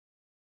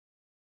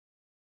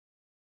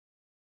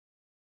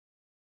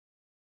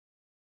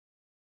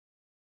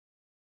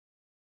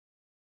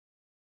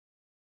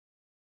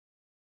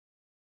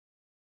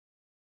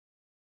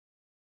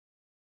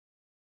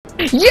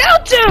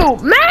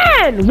YouTube,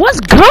 man, what's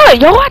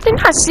good, yo? I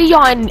think I see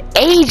y'all in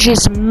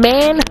ages,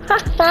 man.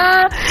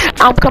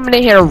 I'm coming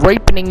in here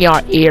raping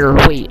your ear.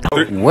 Wait,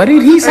 what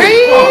did he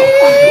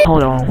say?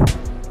 hold on.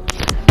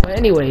 But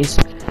anyways,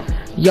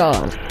 yo,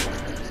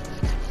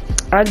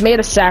 I made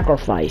a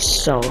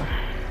sacrifice. So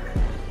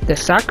the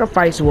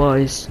sacrifice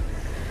was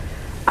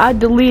I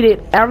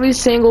deleted every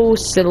single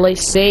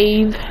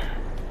saved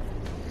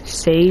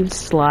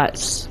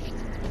slots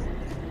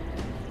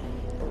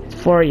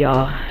for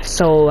y'all,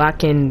 so I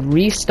can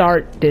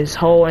restart this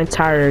whole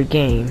entire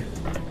game.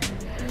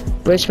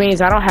 Which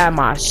means I don't have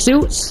my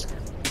suits,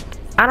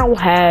 I don't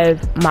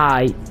have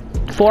my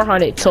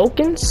 400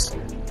 tokens,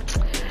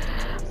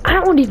 I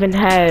don't even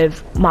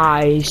have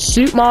my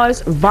suit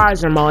mods,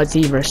 visor mods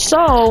either.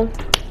 So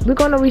we're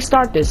gonna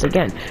restart this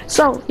again.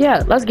 So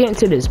yeah, let's get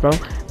into this, bro.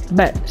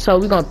 Bet. So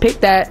we're gonna pick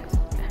that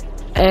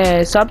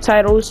and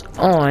subtitles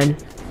on,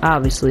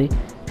 obviously.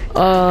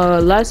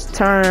 Let's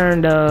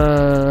turn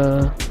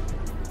the.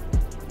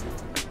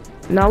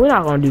 No, we're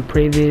not gonna do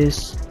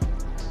previous.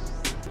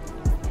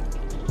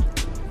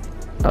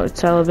 Oh,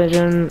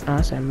 television.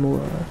 I said more.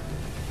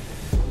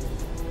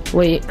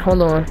 Wait,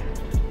 hold on.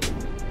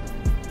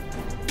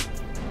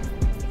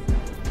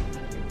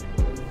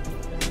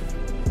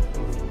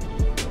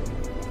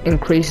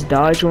 Increase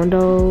dodge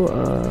window.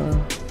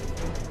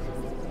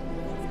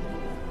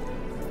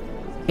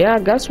 Yeah, I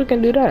guess we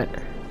can do that.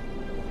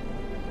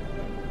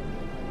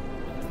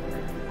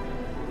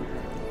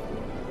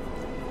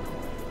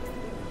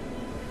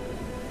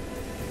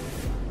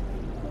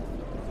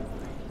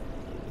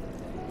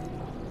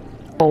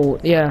 Oh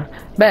yeah,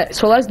 bet.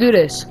 So let's do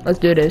this. Let's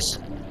do this.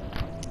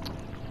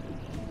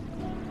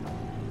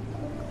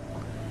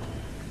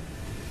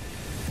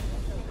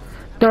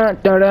 Dun,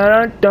 dun,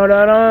 dun, dun,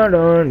 dun, dun,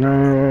 dun.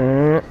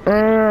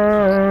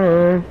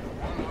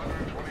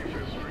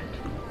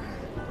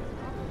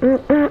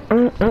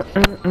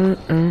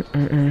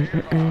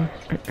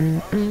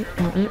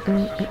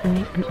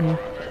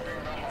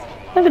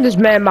 Look at this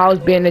man Mouse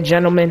being a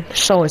gentleman.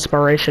 So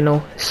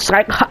inspirational.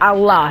 Psych, I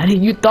lied.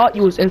 You thought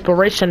you was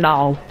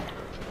inspirational.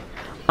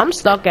 I'm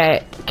stuck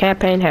at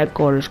campaign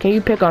headquarters. Can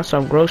you pick up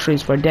some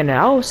groceries for dinner?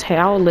 I'll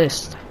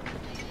list.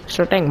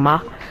 Sure thing, Ma.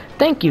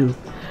 Thank you.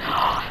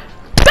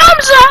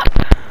 Thumbs up!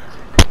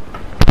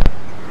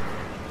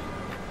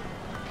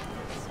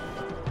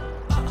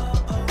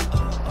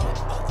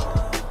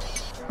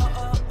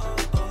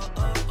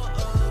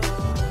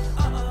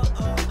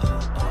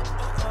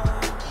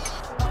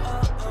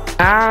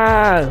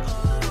 Ah!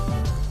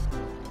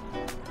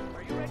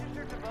 Are you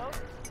registered to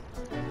vote?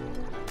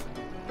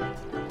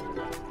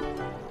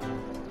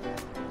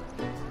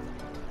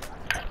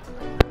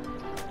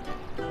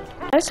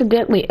 I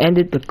accidentally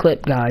ended the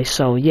clip, guys,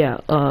 so yeah,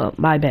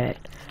 my bad.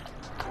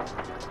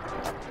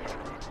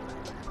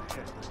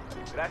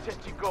 Gracias,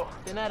 chico.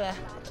 De nada.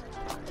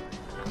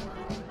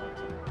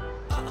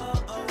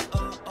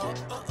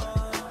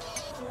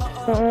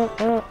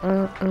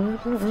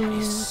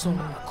 He's so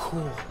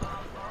cool.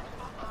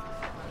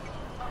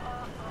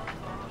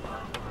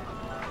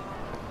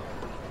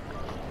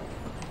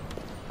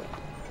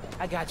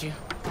 I got you.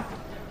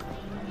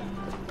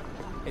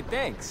 Hey,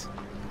 thanks.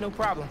 No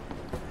problem.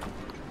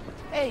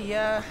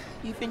 Hey,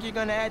 you think you're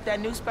gonna add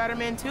that new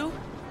Spider-Man too?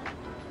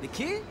 The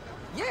kid?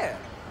 Yeah,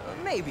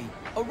 maybe.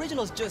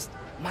 Original's just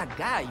my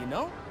guy, you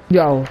know?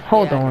 Yo,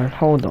 hold on,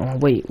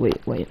 wait.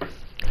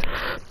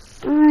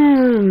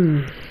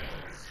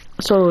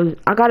 So,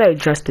 I gotta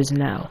address this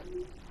now.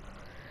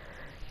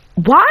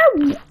 Why?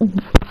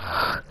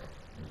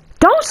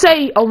 Don't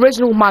say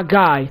original my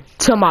guy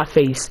to my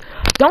face.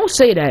 Don't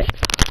say that.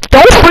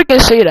 Don't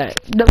freaking say that.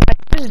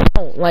 Just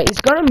don't. Like, it's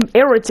gonna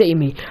irritate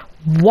me.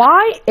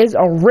 Why is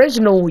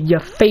original your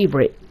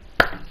favorite?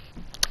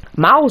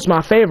 Miles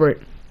my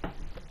favorite.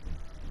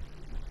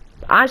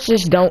 I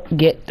just don't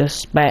get the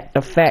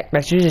fact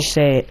that you just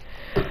said.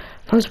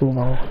 Let's move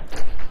on.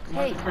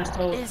 Hey,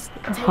 is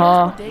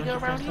Bodega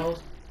around here?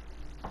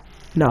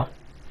 No.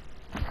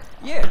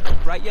 Yeah,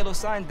 bright yellow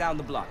sign down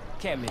the block.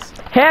 Can't miss it.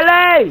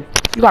 Haley!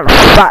 You got a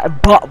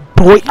fat butt,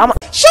 boy.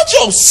 Shut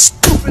your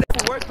stupid.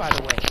 Good work, by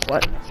the way.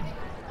 What?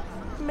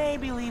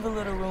 Maybe leave a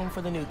little room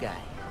for the new guy,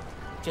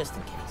 just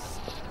in case.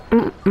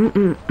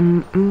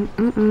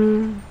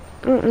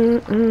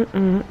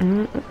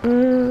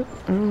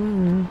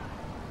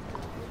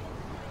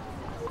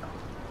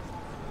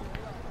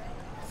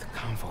 The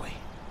convoy.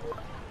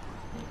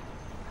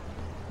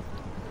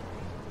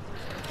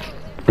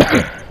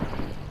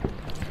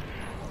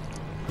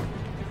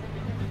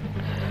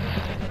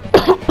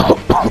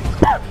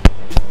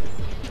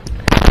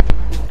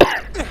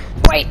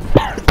 Wait.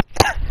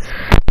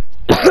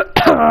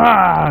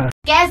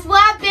 Guess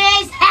what,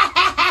 bitch?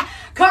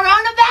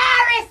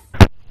 Coronavirus!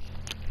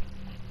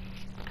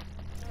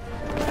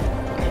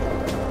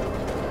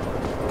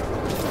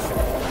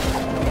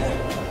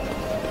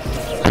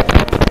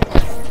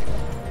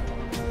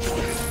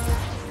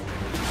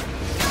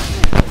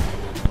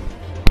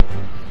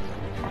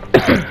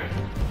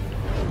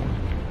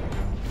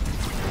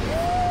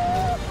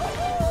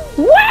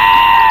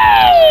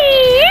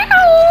 Whee!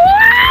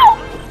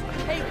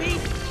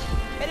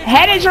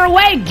 headed your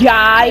way,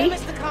 guy.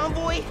 Mr.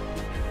 Convoy?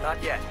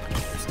 Not yet.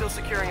 We're still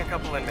securing a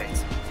couple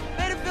inmates.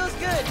 Bet it feels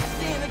good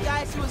seeing the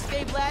guys who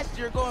escaped last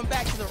year going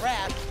back to the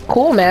raft.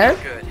 Cool, man.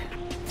 Good.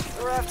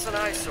 The raft's an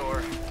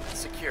eyesore.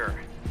 Secure.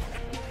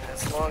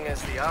 As long as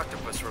the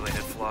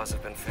octopus-related flaws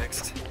have been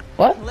fixed.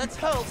 What? Let's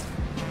hope.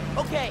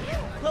 Okay,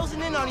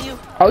 closing in on you.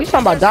 Oh, you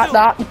talking about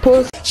Dot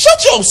Puss?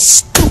 Shut your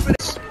stupid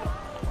ass.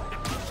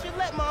 Should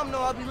let Mom know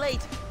I'll be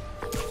late.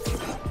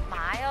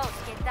 Miles,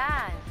 ¿qué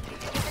tal? Did you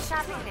get the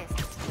shopping list?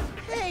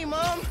 Hey,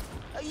 Mom.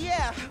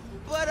 Yeah,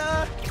 but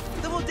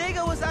the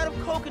bodega was out of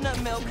coconut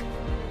milk.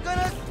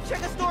 Gonna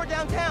check a store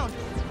downtown.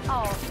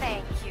 Oh,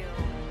 thank you.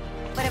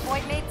 But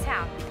avoid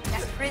Midtown.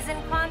 That prison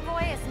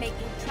convoy is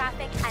making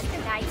traffic a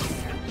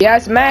nightmare.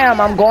 Yes, ma'am.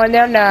 I'm going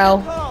there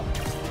now. Call.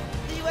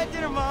 See you at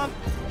dinner, Mom.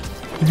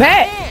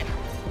 Bet. Man,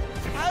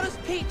 how does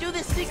Pete do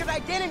this secret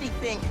identity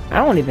thing?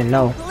 I don't even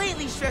know.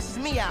 Completely stresses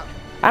me out.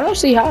 I don't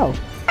see how.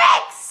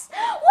 X!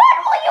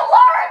 When will you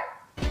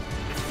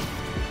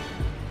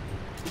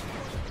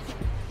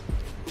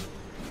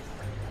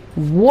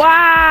learn?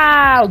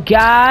 Wow,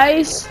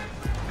 guys.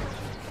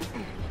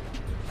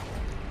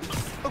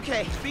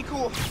 Okay, be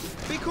cool.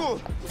 Be cool.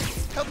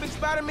 Helping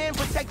Spider-Man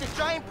protect a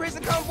giant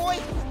prison convoy?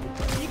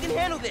 You can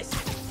handle this.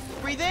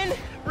 Breathe in,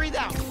 breathe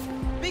out.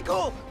 Be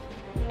cool.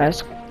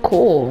 That's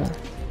cool.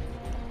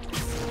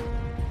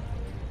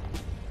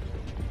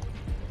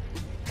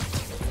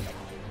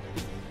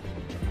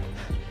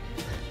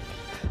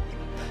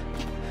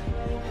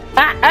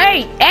 Ah,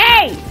 hey,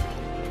 hey!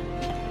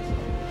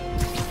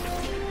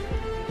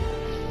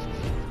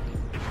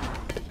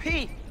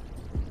 Pete,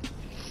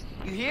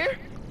 you here?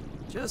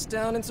 Just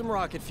down in some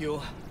rocket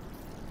fuel.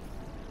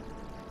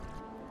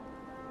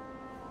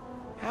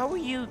 How are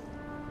you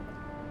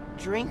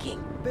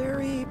drinking?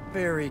 Very,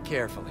 very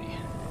carefully.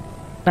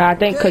 I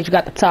think because you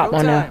got the top Go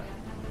on there. time.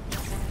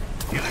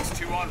 Helix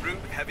 2 en route,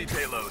 heavy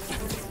payload.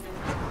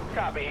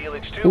 Copy,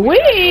 Helix 2.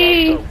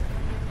 Wee!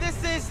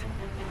 This is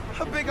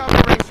a big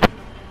operation.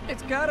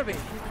 It's gotta be.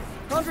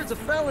 Hundreds of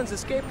felons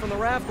escaped from the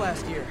raft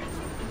last year.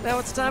 Now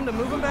it's time to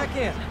move them back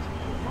in.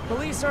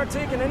 Police aren't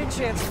taking any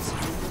chances,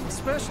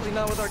 especially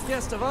not with our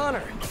guest of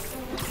honor.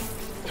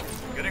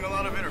 Getting a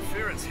lot of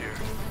interference here.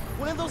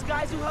 One of those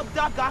guys who helped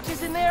Doc Ock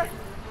is in there?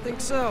 Think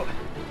so.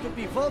 Could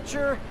be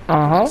Vulture,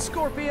 Uh-huh.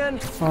 Scorpion,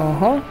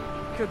 Uh-huh.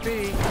 could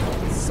be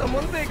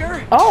someone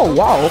bigger. Oh,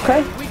 wow,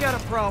 okay. We got a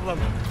problem.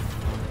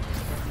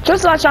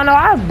 Just to let y'all know,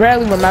 I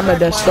barely remember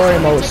the story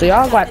mode, so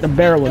y'all got to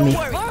bear with me.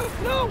 Don't worry.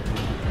 No!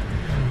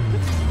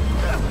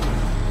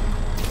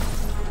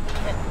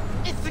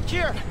 It's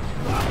secure.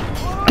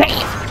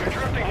 Damn!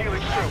 Interrupting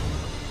Helix 2.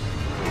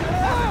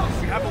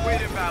 We have a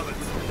weight imbalance.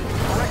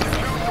 Correction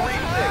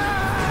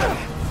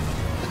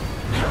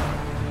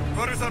 236.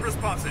 Rudder's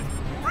unresponsive.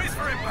 Brace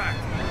for impact.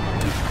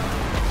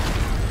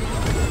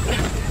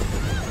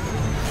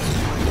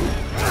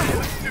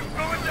 Helix 2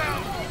 going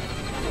down.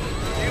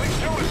 Helix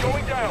 2 is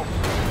going down.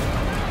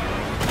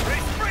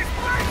 Brace, brace,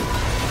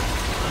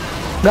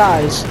 brace.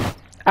 Guys,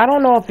 I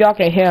don't know if y'all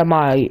can hear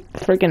my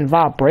freaking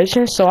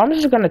vibrations, so I'm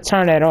just gonna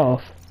turn that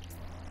off.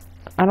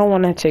 I don't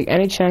want to take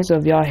any chance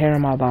of y'all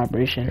hearing my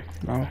vibration,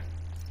 bro.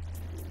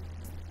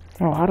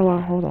 Oh, how do I?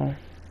 Hold on.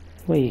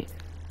 Wait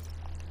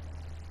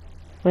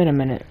a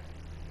minute.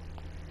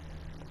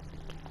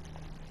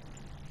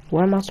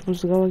 Where am I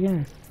supposed to go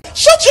again?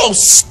 Shut your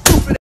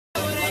stupid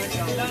ass.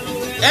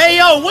 Hey,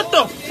 yo, what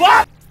the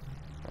fuck?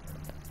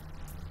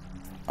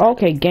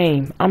 Okay,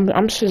 game.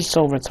 I'm just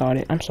so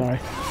retarded. I'm sorry.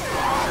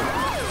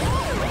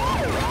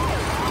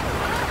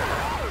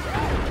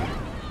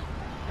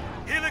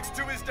 Helix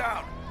 2 is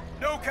down.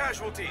 No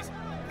casualties.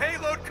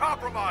 Payload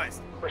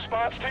compromised.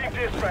 Response team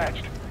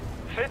dispatched.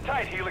 Sit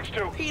tight, Helix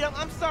 2. Pete,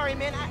 I'm sorry,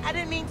 man. I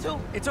didn't mean to.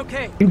 It's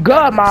okay. You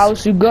good,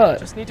 Miles? You good?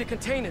 Just need to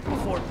contain it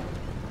before...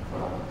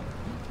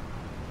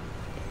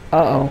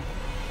 Uh-oh.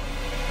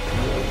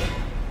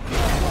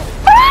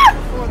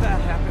 Before that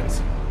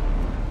happens.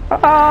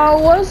 Oh,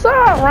 what's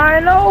up,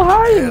 Rhino?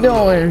 How you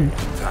doing?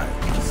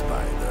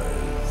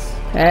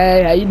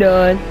 Hey, how you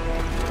doing?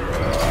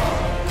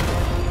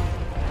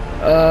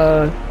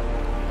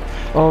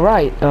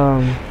 Alright,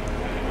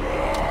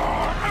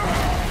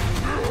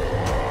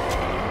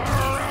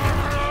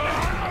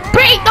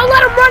 Pete, don't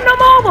let him run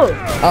them over!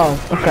 Oh,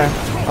 okay,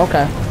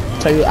 okay.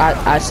 So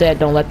I said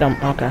don't let them,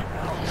 okay.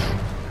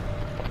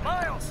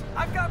 Miles,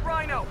 I've got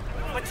Rhino,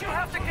 but you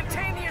have to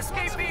contain the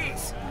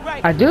escapees.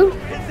 Right. I do?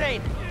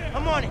 Insane.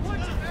 I'm on it.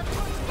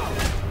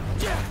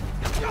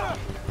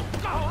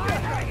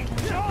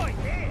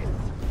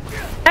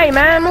 Hey,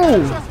 man,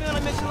 move. Trust me on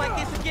a mission like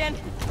this again?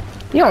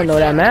 You don't know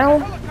that, man.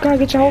 Gotta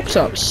get your hopes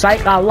up.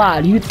 Psych, I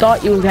lied. You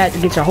thought you had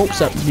to get your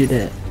hopes up to do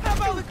that. How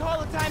about we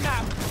call a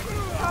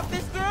timeout? Pop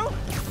this through?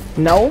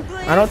 No,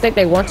 I don't think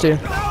they want to.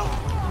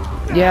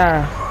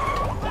 Yeah.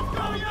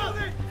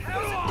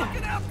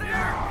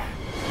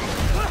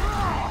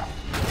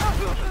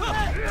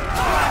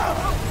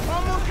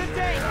 Almost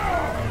contained.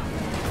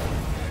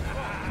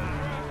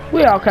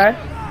 We okay.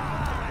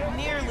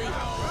 Nearly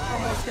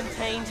almost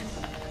contained.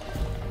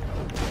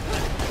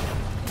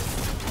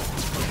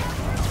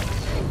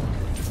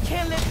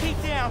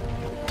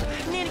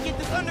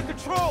 Under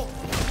control.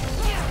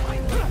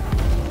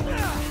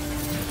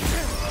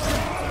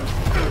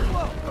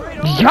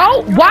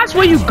 Yo, watch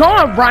where you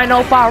going, Rhino,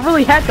 if I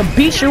really had to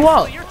beat you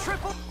up.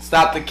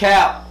 Stop the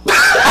cap. Stop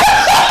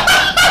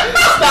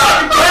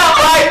the cap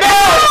right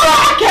now. Stop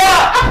the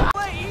cap.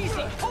 Play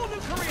easy. Whole new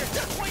career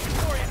just waiting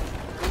for you.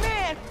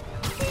 Man,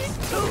 he's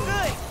too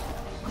good.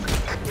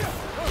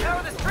 How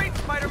are the streets,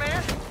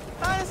 Spider-Man?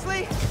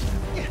 Honestly,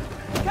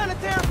 kind of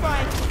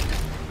terrifying.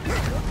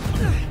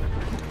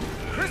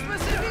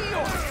 Christmas in New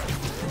York.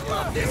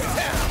 Love this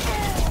town.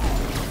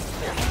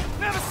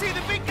 Never see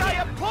the big guy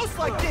up close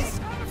like this.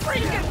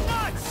 Freaking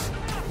nuts.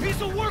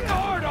 He's a work of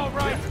art, all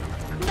right.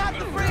 Not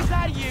the phrase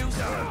I'd use.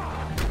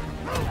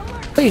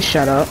 Please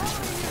shut up.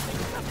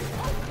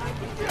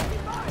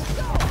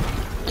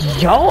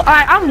 Yo,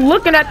 I'm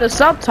looking at the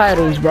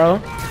subtitles,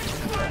 bro.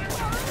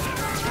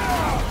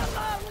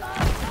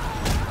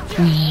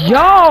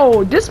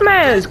 Yo, this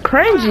man is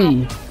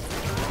cringy.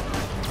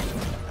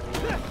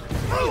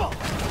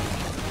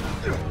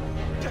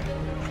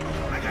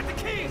 I got the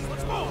keys.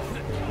 Let's move.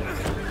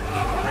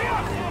 Hurry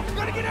up. We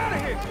gotta get out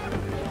of here.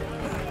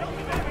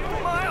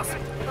 Miles, I'm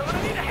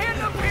gonna need a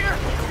hand up here.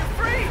 You're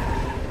free.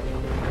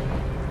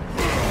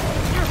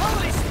 Your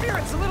holiday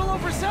spirit's a little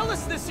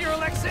overzealous this year,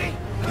 Alexei.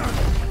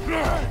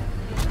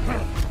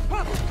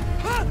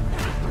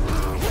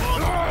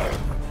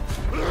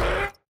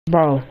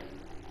 Bro,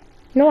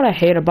 you know what I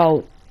hate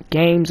about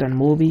games and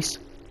movies?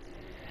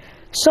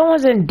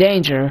 Someone's in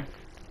danger.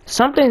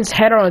 Something's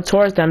head on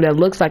towards them that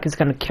looks like it's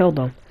gonna kill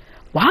them.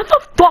 Why the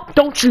fuck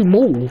don't you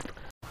move?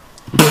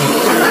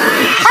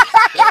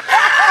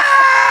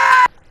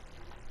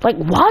 Like,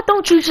 why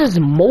don't you just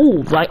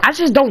move? Like, I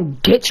just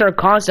don't get your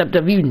concept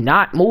of you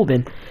not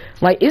moving.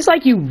 Like, it's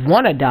like you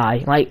wanna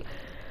die. Like,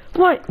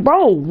 what,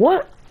 bro,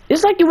 what?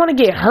 It's like you wanna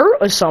get hurt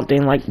or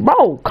something. Like,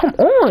 bro, come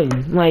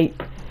on. Like,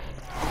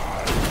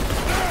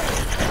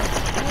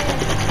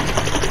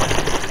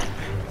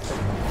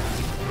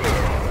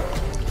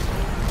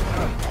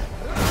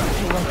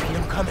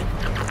 I'm coming.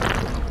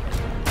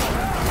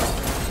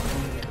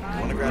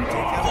 Wanna grab a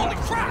takeout? Holy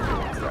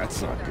crap!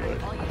 That's not good.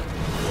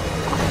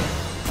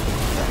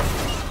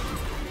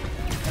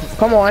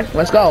 come on,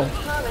 let's go.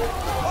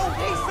 Oh,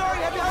 hey, sorry,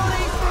 happy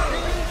holidays.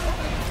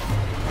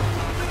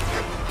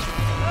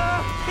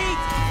 Pete,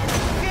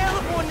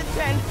 scale of 1 to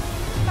 10.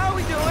 How are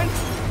we doing?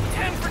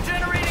 10 for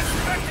generating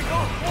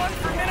spectacle, 1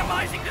 for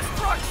minimizing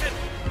destruction.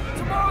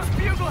 Tomorrow's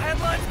Bugle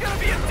headline's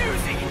gonna be a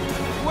doozy.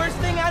 Worst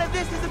thing out of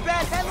this is a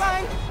bad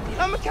headline.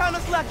 I'ma count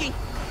us lucky.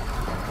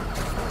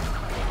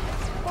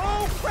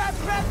 Oh, crap,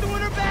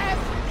 doing her bad.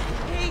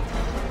 Pete,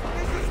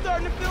 this is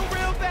starting to feel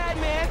real bad,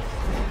 man.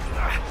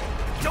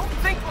 Don't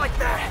think like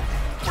that.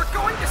 We're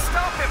going to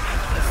stop him,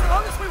 as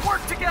long as we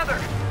work together.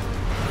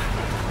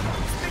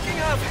 Speaking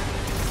of,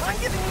 mind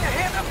giving me a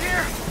hand up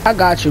here? I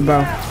got you, bro.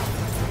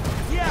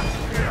 Yeah,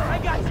 I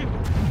got you.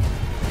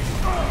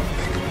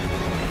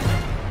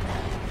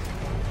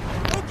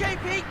 Okay,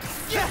 Pete.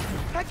 Yeah,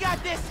 I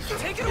got this.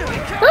 Take it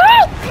away, Cap.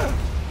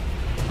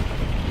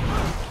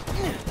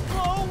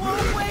 Oh,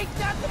 wait,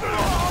 that's the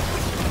ball.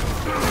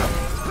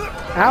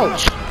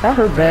 Ouch, that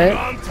hurt bad.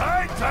 On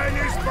tight,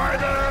 tiny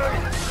spider.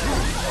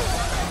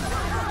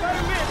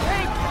 Spider-Man,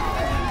 hey,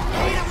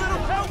 need a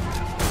little help?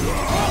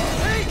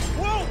 Hey,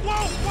 whoa.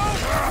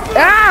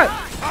 Ah!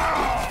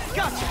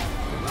 Gotcha.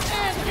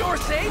 And you're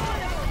safe.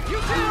 You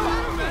too.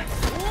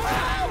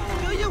 Wow,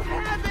 do you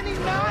have any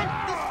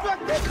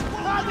non-destructive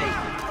hobbies?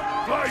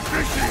 Fly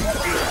fishing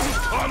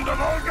on the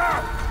Volga.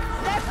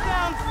 That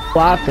sounds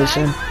Fly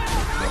fishing.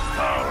 The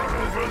power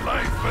over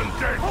life and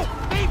death. Oh,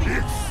 baby.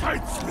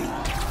 Excites me.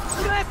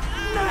 That's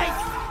nice.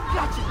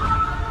 Gotcha.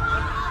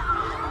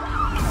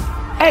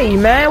 Hey,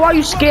 man, why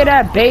you scared of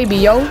that baby,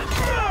 yo?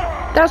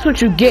 That's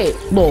what you get,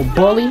 little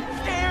bully.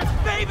 Scared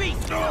babies.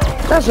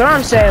 That's what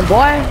I'm saying,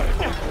 boy.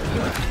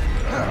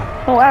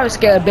 Oh, I was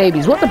scared of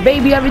babies. What the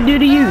baby ever do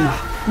to you,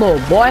 little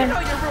boy? You know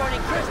you're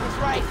ruining Christmas,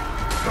 right?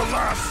 The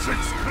last 6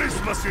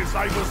 Christmases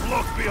I was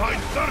locked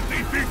behind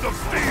 30 feet of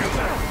steel.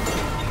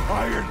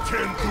 I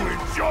intend to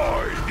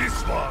enjoy this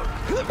one.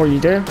 Or you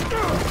do?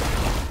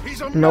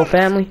 He's a No menace.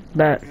 family?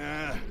 Bet.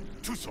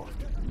 Too soft.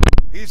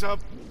 He's a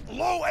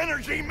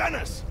low-energy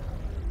menace.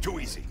 Too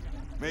easy.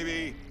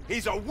 Maybe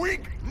he's a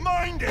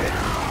weak-minded.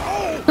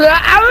 Oh,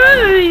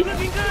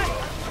 Looking good.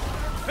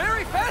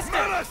 Very festive.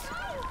 menace!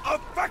 A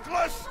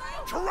feckless,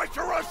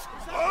 treacherous,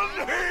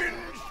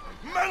 unhinged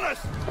menace.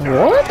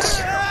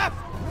 What?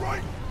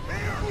 Right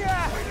here.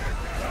 Yeah.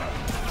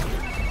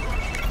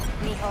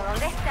 Mijo,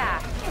 ¿dónde está?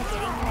 It's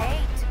getting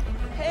late.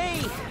 Hey,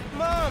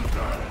 Mom.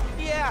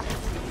 Yeah,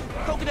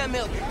 coconut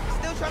milk.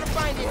 Still trying to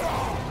find it.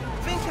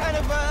 Been kind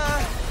of,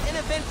 an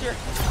adventure.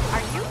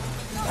 Are you?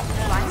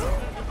 What?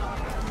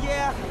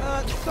 Yeah,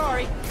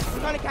 sorry.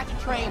 Trying to catch a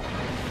train.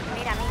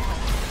 Mira, mijo,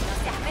 no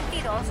seas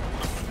mentiroso.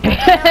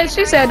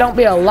 She said don't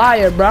be a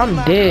liar, bro. I'm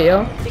dead,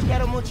 yo. Te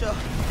quiero mucho.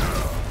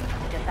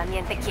 Yo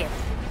también te quiero.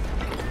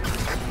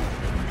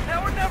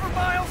 Now or never,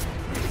 Miles.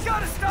 We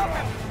gotta stop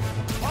him.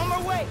 On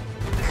my way.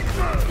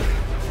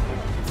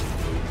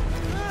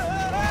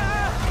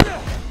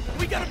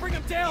 We gotta bring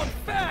him down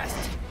fast.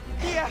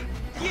 Yeah,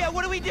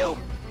 what do we do?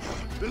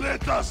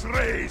 Let us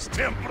raise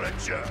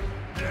temperature.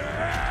 Oh,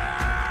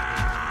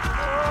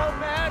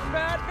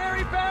 bad,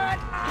 very bad.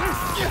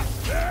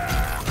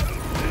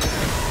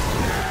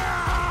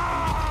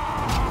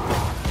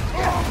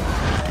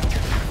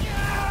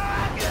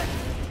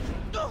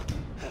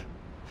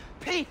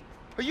 Pete,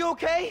 are you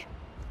okay?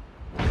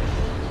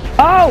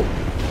 Oh!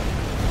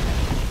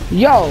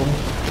 Yo,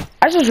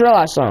 I just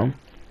realized something.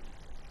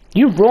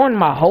 You ruined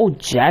my whole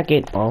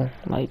jacket, bro.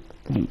 Like,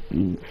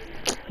 you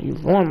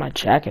ruined my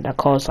jacket. That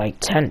cost like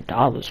 $10,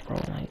 bro.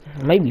 Like,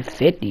 maybe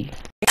 50.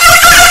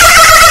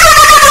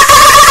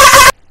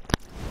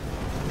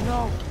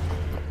 No.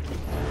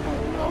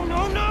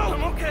 No.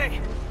 I'm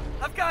okay.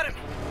 I've got him.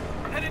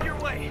 Headed your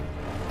way.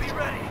 Be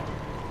ready.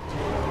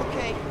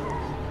 Okay.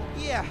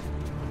 Yeah.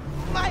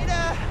 Might,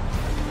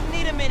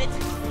 need a minute.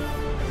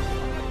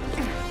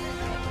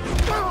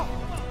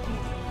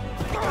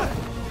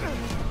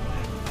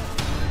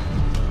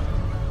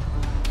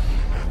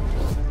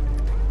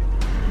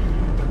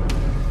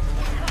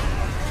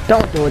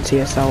 Don't do it to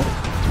yourself.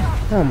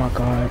 Oh my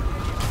god.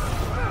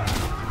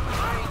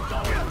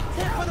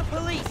 Tip for the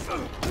police.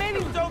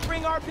 Maybe don't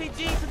bring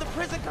RPGs to the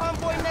prison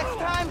convoy next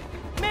time.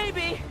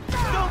 Maybe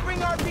don't bring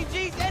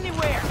RPGs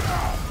anywhere.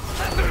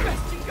 That's the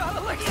best you got,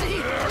 Alexei.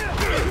 Okay,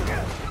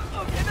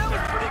 that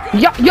was pretty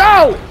good.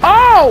 Yo!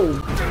 Oh!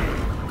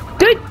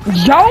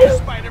 Yo!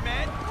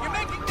 Spider-Man, you're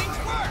making things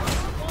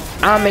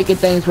worse. I'm making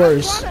things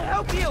worse. I'm trying to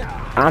help you.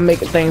 I'm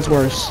making things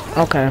worse.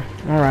 Okay,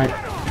 alright.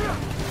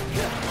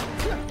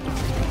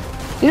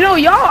 You know,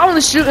 y'all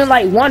only shooting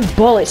like one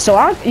bullet, so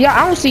I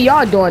don't see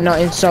y'all doing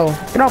nothing, so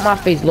get off my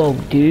face, little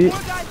dude. More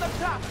guys up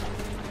top.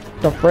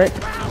 The frick?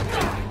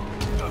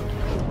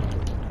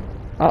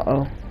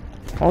 Uh-oh.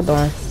 Hold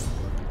on.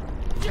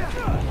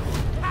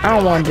 I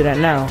don't want to do that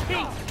now.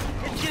 Pete,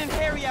 it's getting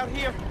hairy out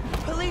here.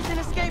 Police and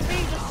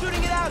escapees are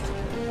shooting it out.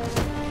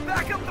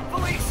 Back up the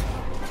police.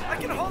 I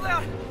can hold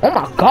out. Oh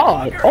my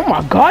god. Oh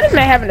my god, this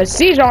man having a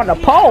seizure on the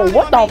pole.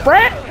 What the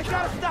frick? I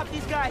gotta stop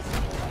these guys.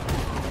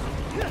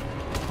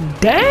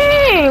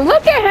 Dang,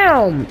 look at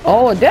him.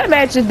 Oh, that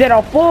man just did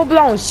a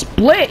full-blown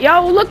split,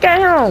 yo. Look at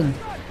him.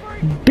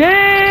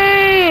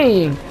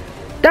 Dang.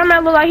 That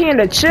man look like he in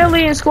the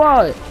cheerleading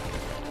squad.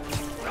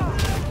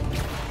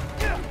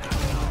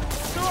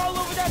 They're all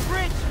over that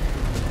bridge.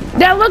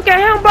 That look at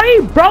him, bro.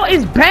 He broke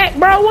his back,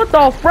 bro. What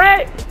the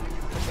frick?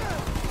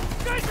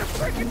 Guys are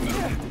freaking.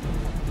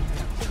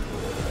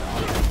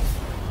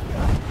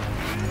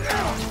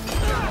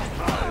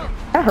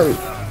 That hurt.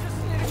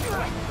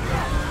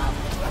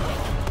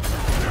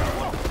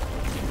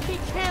 He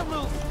can't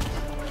lose.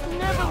 He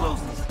never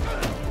loses.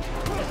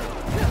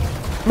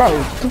 Bro,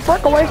 the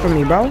fuck away from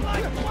me, bro.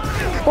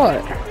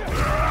 What?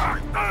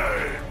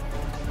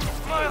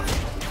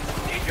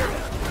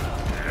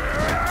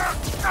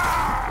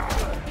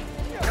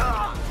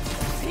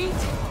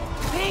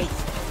 Pete,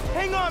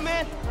 hang on,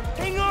 man.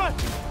 Hang on.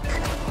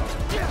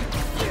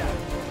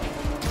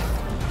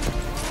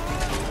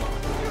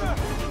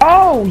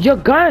 Oh, your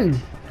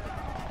gun.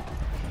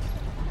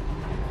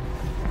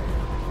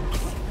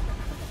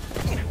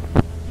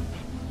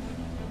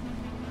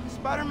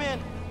 Spider-Man,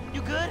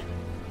 you good?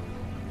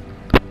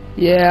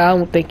 Yeah, I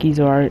don't think he's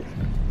alright.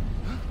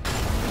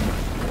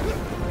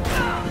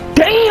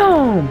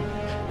 Damn!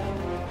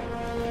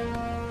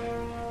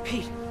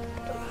 Pete.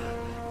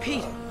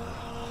 Pete,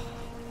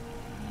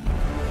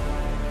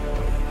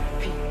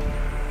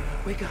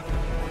 wake up.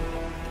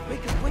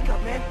 Wake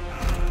up, man.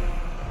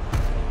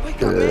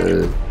 Wake up,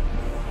 man.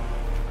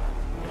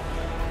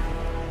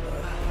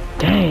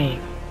 Dang.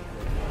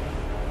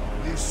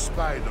 This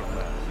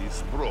Spider-Man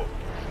is broke.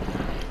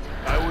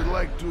 I would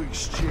like to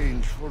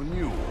exchange for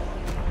new one.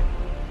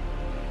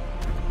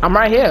 I'm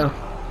right here.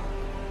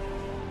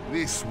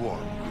 This one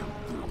will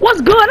do.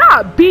 What's good?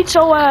 I beat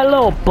your ass,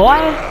 little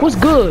boy. What's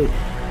good?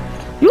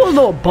 You a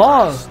little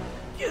boy.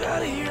 Get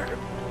out of here.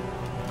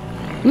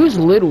 You was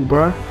little,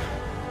 bruh.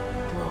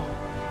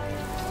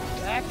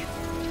 Back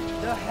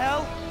the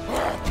hell.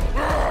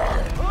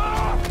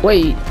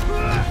 Wait.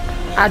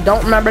 I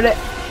don't remember that.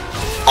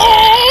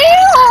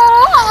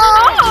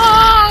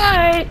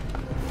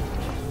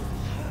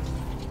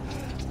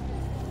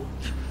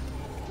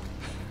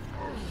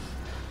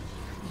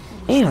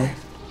 Ew.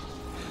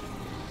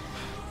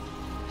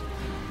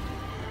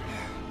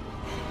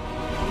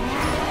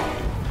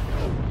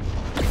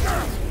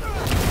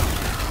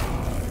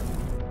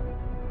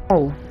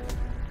 Oh.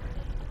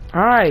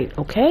 Alright,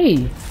 okay.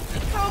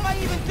 How am I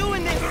even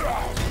doing this?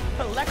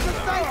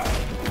 Electrocyte?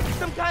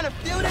 Some kind of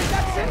field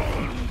induction?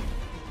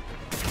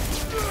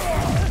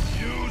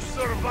 You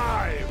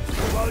survive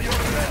while your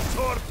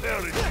mentor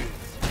perishes.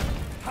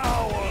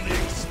 How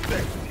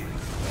unexpected.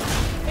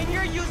 And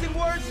you're using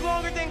words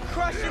longer than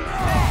crush and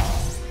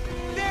smash.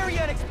 Very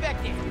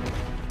unexpected.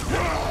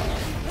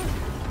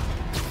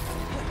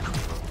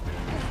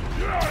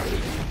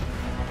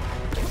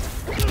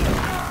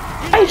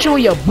 I hate you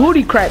with your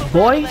booty crack,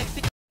 boy.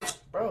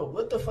 Bro,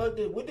 what the fuck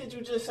what did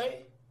you just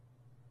say?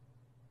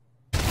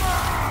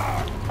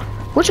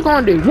 What you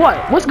gonna do?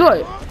 What? What's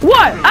good?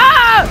 What?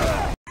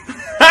 Ah!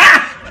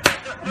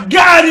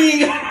 Got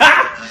him!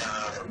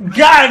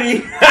 Got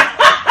him!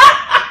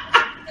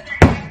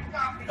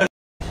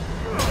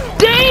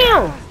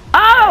 Damn!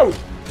 Oh!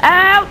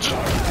 Ouch!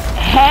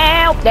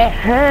 Help! That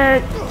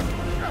hurt.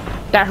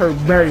 That hurt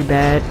very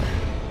bad.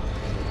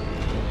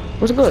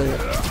 What's good?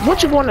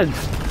 What you gonna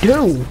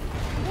do?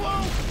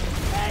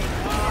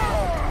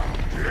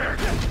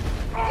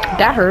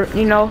 That hurt,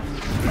 you know.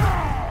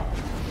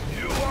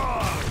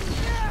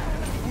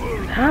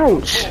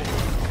 Ouch.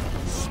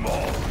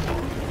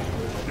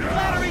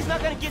 Flattery's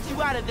not gonna get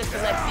you out of this,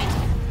 Alexi.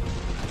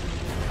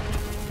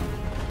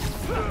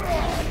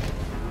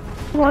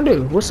 What do I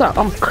do? What's up?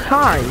 I'm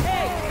crying.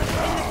 Hey,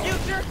 in the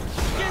future,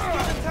 just give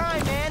the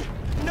time, man.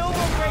 No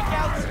more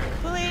breakouts,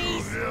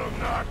 please. Will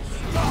not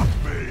stop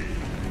me.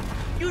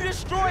 You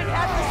destroyed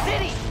half the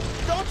city.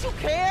 Don't you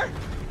care?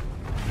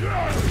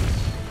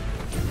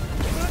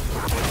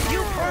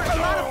 You've hurt a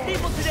lot of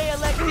people today,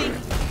 Alexi.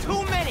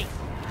 Too many.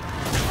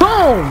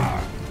 Boom!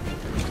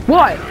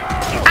 What?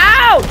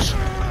 Ouch!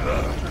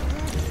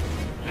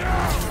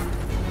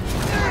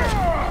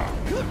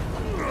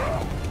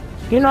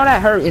 You know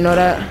that hurt, you know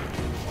that?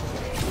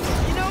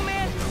 You know,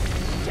 man,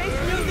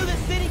 chasing you through the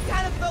city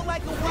kind of felt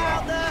like a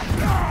wild,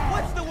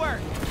 what's the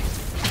word?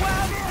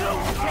 Wild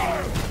goose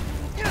chase.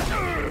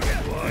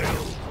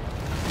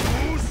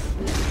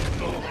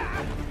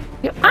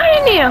 I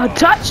ain't even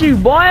touch you,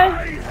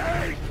 boy.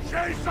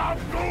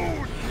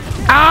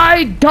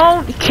 I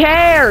don't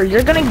care.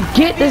 You're gonna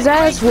get his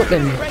ass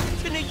whooping. Right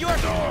to New York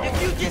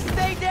if you just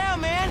stay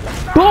down, man.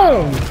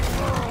 Boom!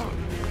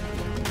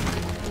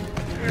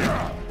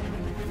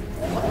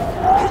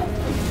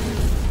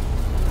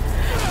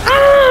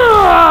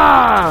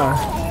 Ah!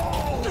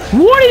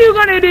 What are you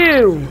gonna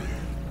do?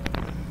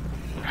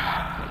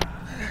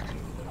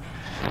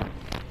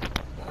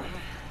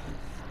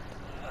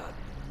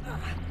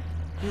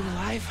 You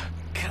alive?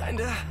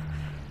 Kinda.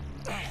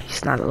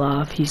 He's not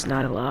alive. He's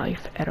not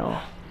alive at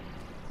all.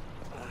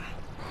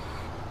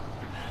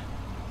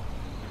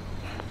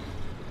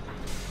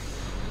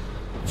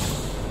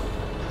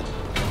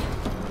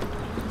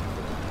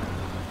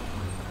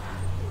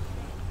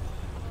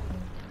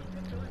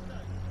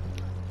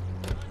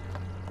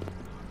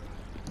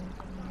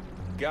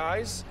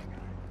 Guys?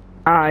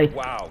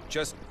 Wow,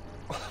 just...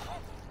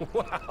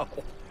 wow.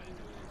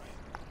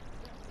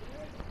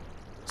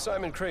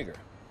 Simon Krieger,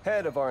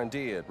 head of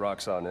R&D at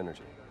Roxxon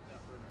Energy.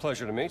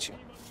 Pleasure to meet you.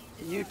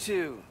 You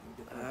too.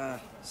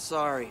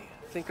 Sorry.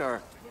 I think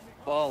our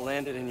ball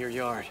landed in your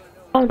yard.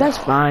 Oh, that's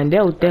fine.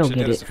 They'll Actually get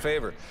did us it. a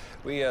favor.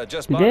 We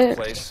just bought the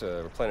place.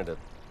 We're planning to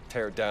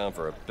tear it down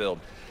for a build.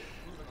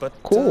 But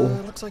Cool.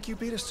 Looks like you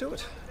beat us to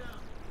it.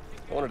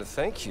 I wanted to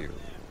thank you,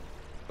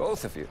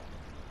 both of you.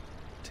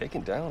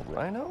 Taking down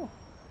Rhino?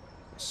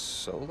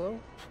 Solo?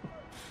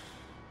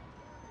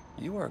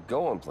 You are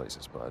going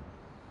places, bud.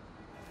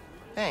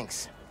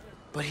 Thanks.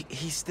 But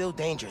he's still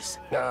dangerous.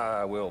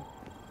 Nah, we'll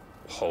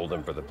hold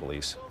him for the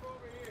police.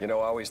 You know,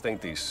 I always think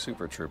these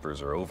super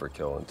troopers are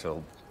overkill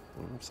until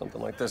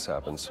something like this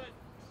happens.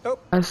 Oh,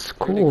 That's here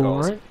he cool,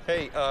 calls. right?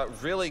 Hey,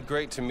 really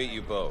great to meet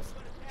you both.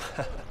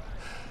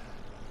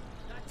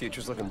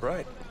 Future's looking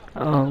bright.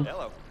 Oh,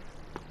 Hello.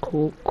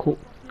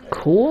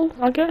 cool,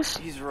 I guess?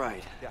 He's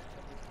right.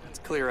 Let's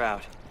clear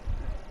out.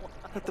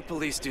 Let the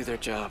police do their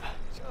job.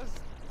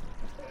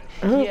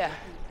 Yeah.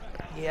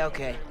 Yeah,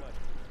 okay.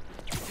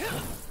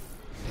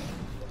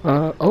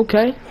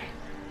 Okay.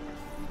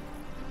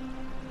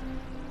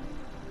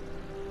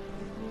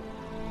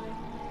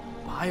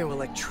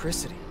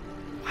 Bioelectricity.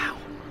 Wow.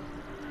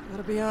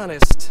 Gotta be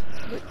honest,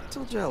 a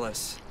little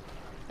jealous.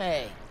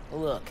 Hey,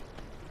 look.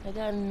 I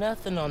got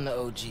nothing on the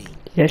OG.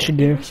 Yes, you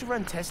do. We should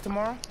run tests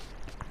tomorrow.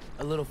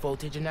 A little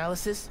voltage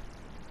analysis.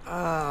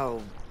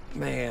 Oh,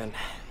 man.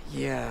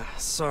 Yeah,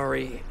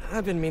 sorry.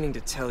 I've been meaning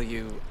to tell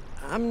you,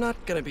 I'm not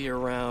gonna be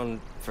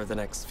around for the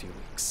next few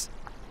weeks.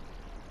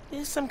 Is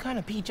this some kind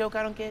of pee joke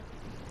I don't get?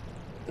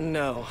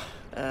 No.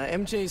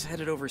 MJ's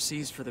headed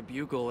overseas for the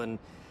Bugle and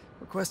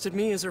requested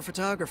me as her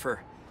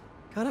photographer.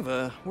 Kind of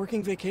a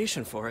working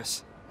vacation for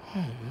us.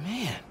 Oh,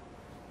 man.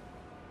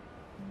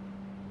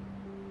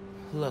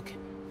 Look,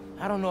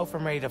 I don't know if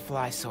I'm ready to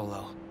fly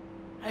solo.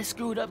 I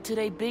screwed up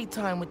today big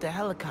time with the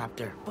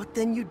helicopter. But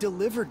then you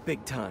delivered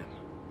big time.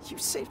 You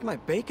saved my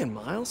bacon,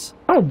 Miles.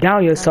 Don't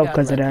down yourself I got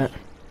because of lucky. that.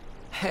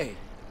 Hey,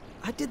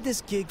 I did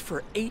this gig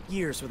for 8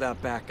 years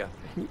without backup.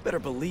 You better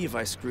believe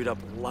I screwed up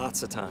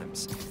lots of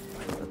times.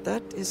 But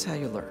that is how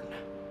you learn.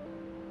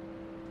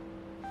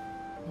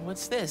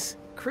 What's this?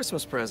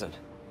 Christmas present.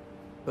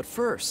 But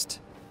first,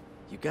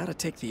 you gotta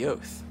take the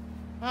oath.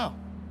 Oh.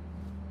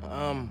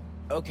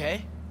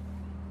 Okay.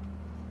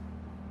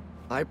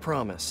 I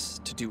promise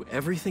to do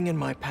everything in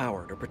my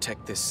power to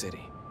protect this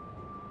city.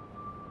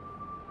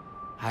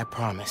 I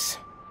promise.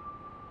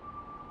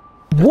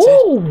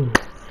 Woo!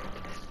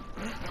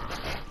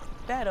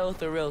 That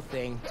oath a real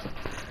thing.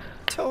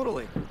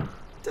 Totally.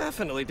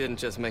 Definitely didn't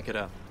just make it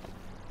up.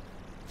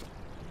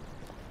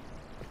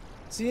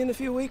 See you in a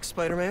few weeks,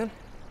 Spider-Man.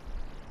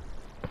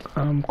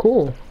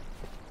 Cool.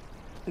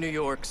 New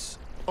York's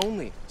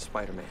only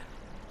Spider-Man.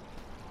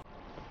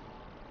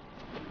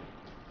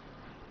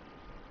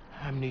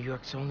 I'm New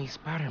York's only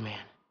Spider-Man.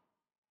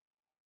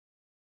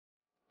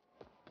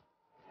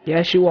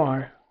 Yes, you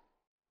are.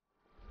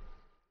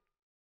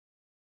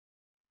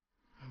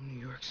 I'm New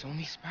York's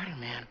only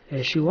Spider-Man.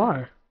 Yes, you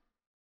are.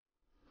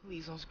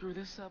 Please don't screw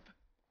this up.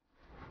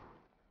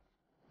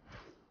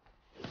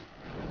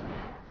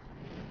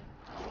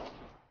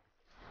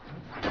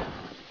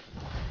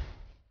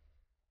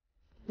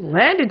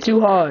 Landed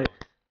too hard.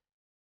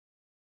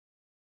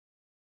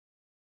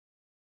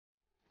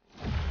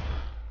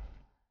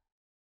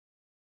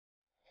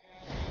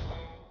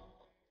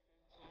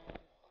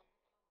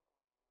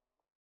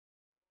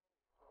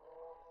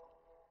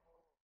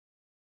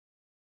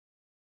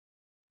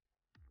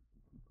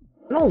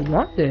 I don't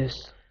want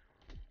this.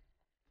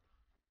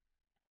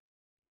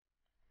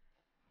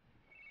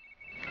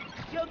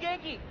 Yo,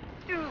 Genki!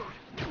 Dude!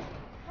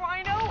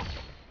 Rhino?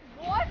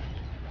 What?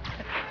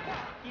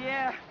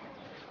 Yeah.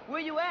 Where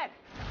you at?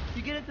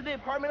 You get into the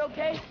apartment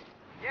okay?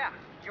 Yeah,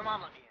 your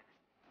mom let me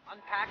in.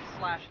 Unpacked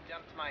 /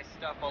 dumped my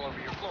stuff all over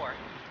your floor.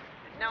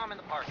 And now I'm in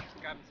the park,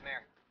 grabbing some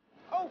air.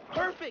 Oh,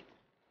 perfect!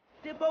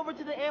 Dip over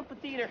to the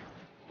amphitheater.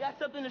 Got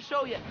something to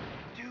show you.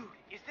 Dude,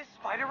 is this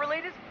spider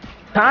related?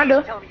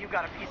 Kinda. Please tell me you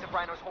got a piece of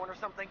Rhino's horn or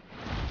something.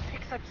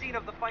 Pics I've seen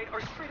of the fight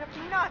are straight up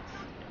nuts.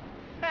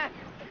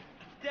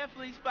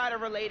 Definitely spider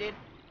related.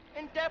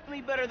 And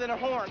definitely better than a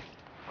horn.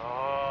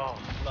 Oh,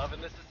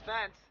 loving the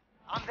suspense.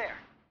 I'm there.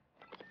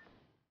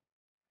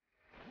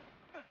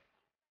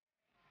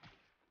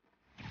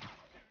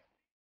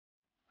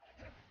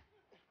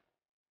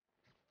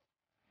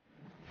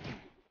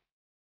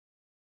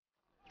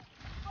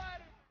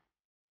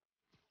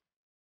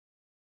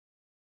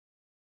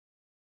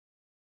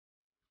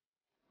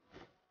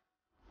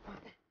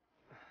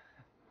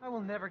 I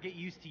will never get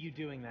used to you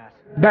doing that.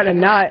 Better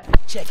not.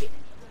 Check it.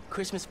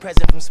 Christmas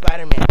present from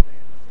Spider-Man.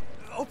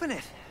 Open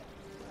it.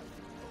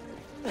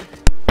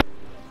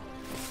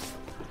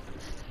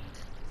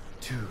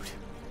 Dude,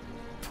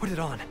 put it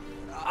on.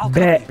 I'll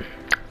Bet. cover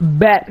you.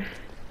 Bet.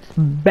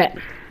 Bet.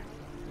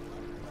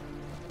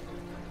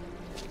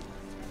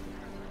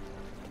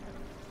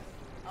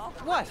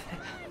 What?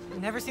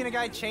 Never seen a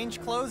guy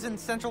change clothes in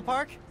Central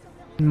Park?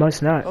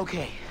 Must not.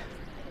 Okay.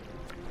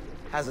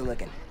 How's it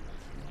looking?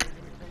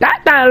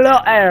 That a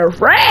little air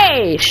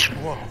fresh.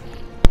 Whoa.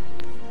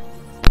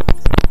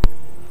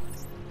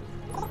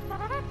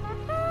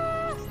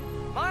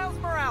 Miles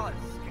Morales,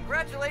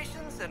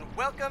 congratulations and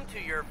welcome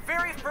to your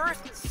very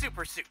first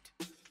super suit.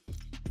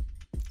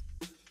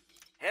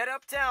 Head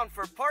uptown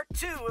for part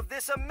 2 of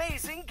this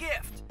amazing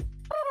gift.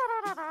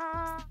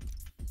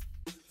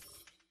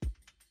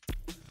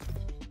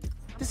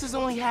 This is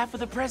only half of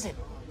the present.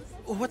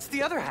 What's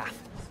the other half?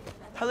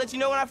 I'll let you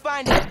know when I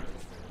find it.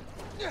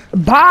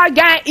 Bye,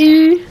 guy.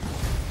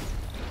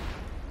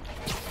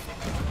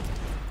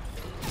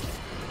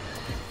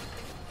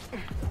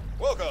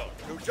 Welcome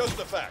to Just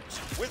the Facts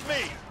with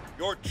me,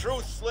 your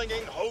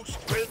truth-slinging host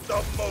with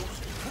the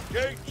most,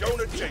 J.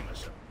 Jonah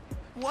Jameson.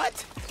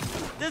 What?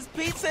 Does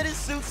Pete set his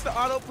suits to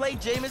autoplay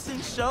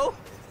Jameson's show?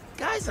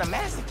 Guy's a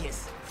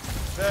masochist.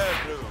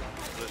 Bad news,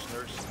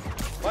 listeners.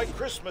 My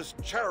Christmas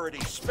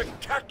charity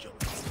spectacular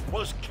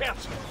was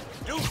canceled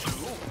due to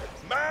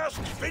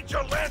masked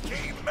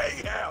vigilante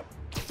mayhem.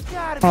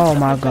 Gotta be Oh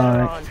my something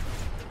better God.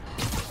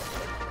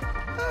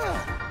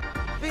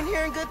 on. Been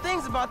hearing good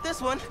things about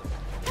this one.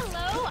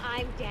 Hello,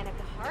 I'm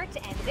Danica Hart,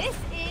 and this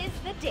is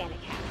the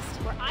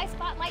Danicast, where I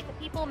spotlight the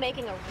people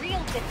making a real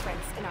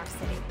difference in our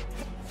city.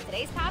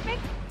 Today's topic?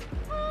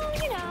 Oh,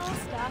 you know,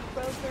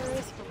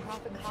 stockbrokers,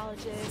 for-profit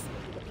colleges,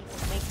 the people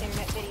who make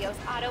internet videos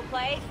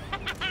autoplay.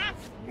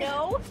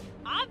 No,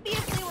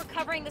 obviously we're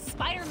covering the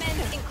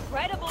Spider-Man's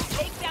incredible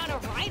takedown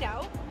of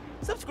Rhino.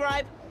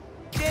 Subscribe.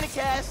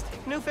 Danicast,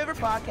 new favorite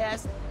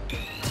podcast.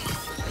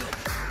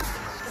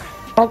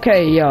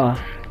 Okay, y'all.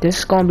 This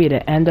is gonna be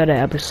the end of the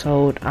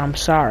episode. I'm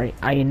sorry.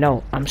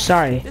 I'm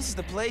sorry. This is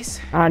the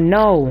place. I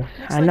know.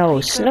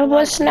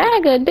 Snubba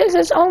Snagger, this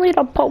is only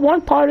the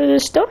one part of the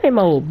story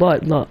mode.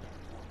 But look,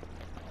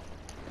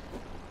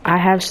 I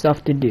have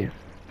stuff to do.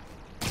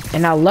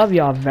 And I love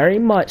y'all very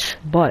much,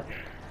 but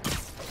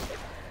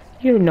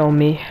you know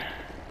me.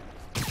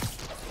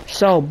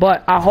 So,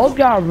 but I hope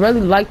y'all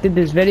really liked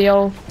this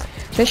video.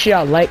 Make sure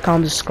y'all like,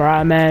 comment,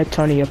 subscribe, man.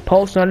 Turn on your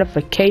post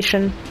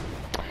notification.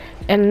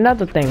 And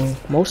another thing,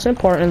 most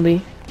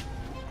importantly,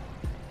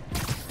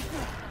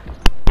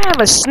 have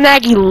a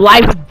snaggy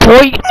life,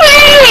 boy.